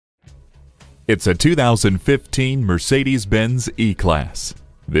It's a 2015 Mercedes-Benz E-Class.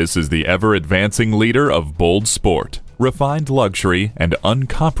 This is the ever-advancing leader of bold sport, refined luxury, and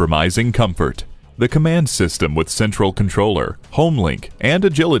uncompromising comfort. The command system with central controller, HomeLink, and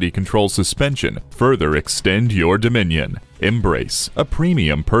agility control suspension further extend your dominion. Embrace a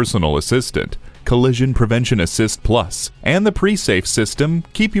premium personal assistant, Collision Prevention Assist Plus, and the pre-safe system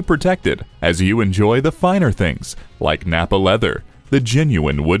keep you protected as you enjoy the finer things like Napa leather, the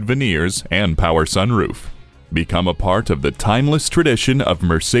genuine wood veneers, and power sunroof. Become a part of the timeless tradition of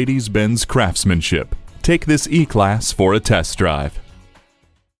Mercedes-Benz craftsmanship. Take this E-Class for a test drive.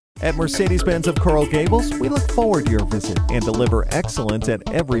 At Mercedes-Benz of Coral Gables, we look forward to your visit and deliver excellence at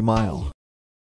every mile.